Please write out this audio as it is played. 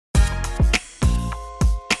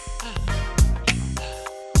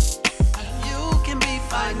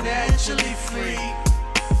Financially Free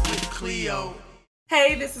with Cleo.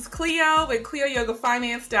 Hey, this is Cleo with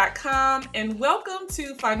CleoYogaFinance.com, and welcome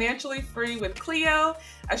to Financially Free with Cleo,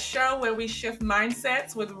 a show where we shift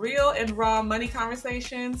mindsets with real and raw money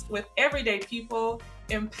conversations with everyday people,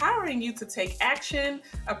 empowering you to take action,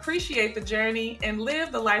 appreciate the journey, and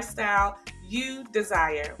live the lifestyle you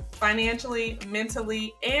desire, financially,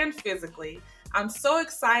 mentally, and physically. I'm so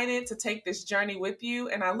excited to take this journey with you,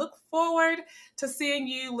 and I look forward to seeing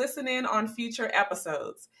you listen in on future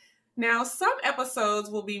episodes. Now, some episodes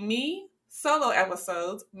will be me, solo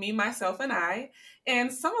episodes, me, myself, and I, and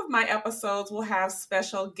some of my episodes will have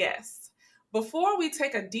special guests. Before we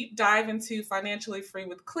take a deep dive into Financially Free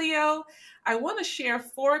with Cleo, I want to share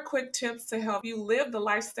 4 quick tips to help you live the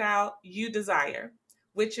lifestyle you desire,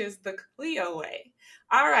 which is the Cleo way.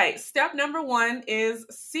 All right, step number 1 is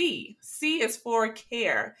C. C is for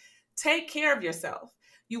care. Take care of yourself.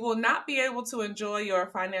 You will not be able to enjoy your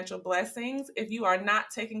financial blessings if you are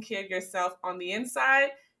not taking care of yourself on the inside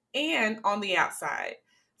and on the outside.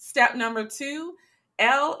 Step number 2,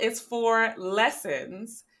 L is for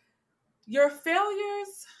lessons. Your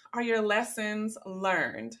failures are your lessons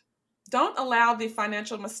learned. Don't allow the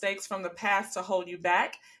financial mistakes from the past to hold you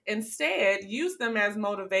back. Instead, use them as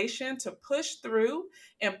motivation to push through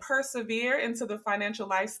and persevere into the financial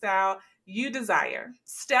lifestyle you desire.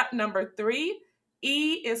 Step number 3,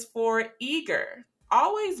 E is for eager.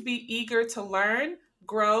 Always be eager to learn,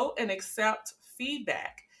 grow, and accept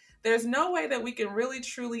feedback. There's no way that we can really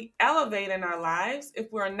truly elevate in our lives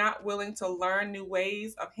if we're not willing to learn new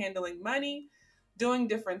ways of handling money, doing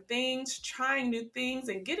different things, trying new things,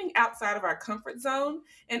 and getting outside of our comfort zone,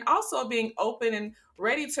 and also being open and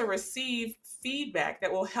ready to receive feedback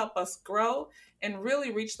that will help us grow and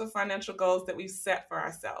really reach the financial goals that we've set for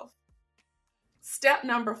ourselves. Step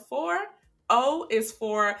number 4, O is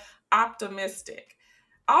for optimistic.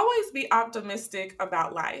 Always be optimistic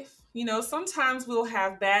about life. You know, sometimes we'll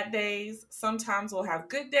have bad days, sometimes we'll have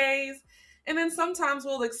good days, and then sometimes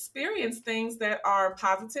we'll experience things that are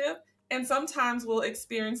positive, and sometimes we'll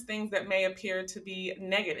experience things that may appear to be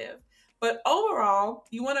negative. But overall,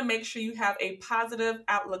 you want to make sure you have a positive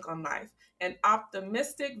outlook on life, an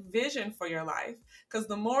optimistic vision for your life, because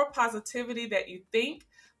the more positivity that you think,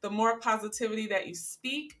 the more positivity that you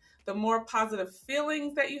speak, the more positive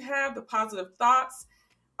feelings that you have, the positive thoughts,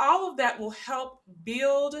 all of that will help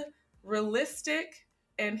build realistic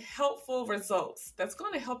and helpful results. That's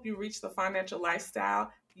going to help you reach the financial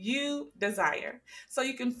lifestyle you desire. So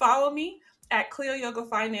you can follow me at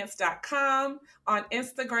CleoYogaFinance.com on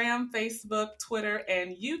Instagram, Facebook, Twitter,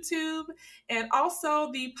 and YouTube. And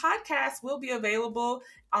also the podcast will be available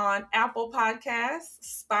on Apple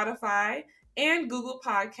Podcasts, Spotify, and Google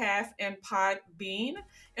Podcasts and Podbean.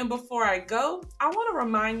 And before I go, I want to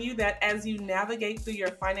remind you that as you navigate through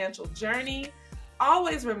your financial journey,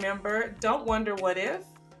 always remember, don't wonder what if,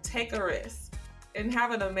 take a risk, and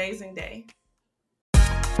have an amazing day.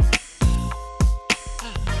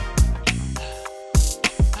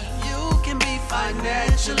 You can be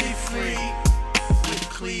financially free with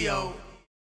Cleo.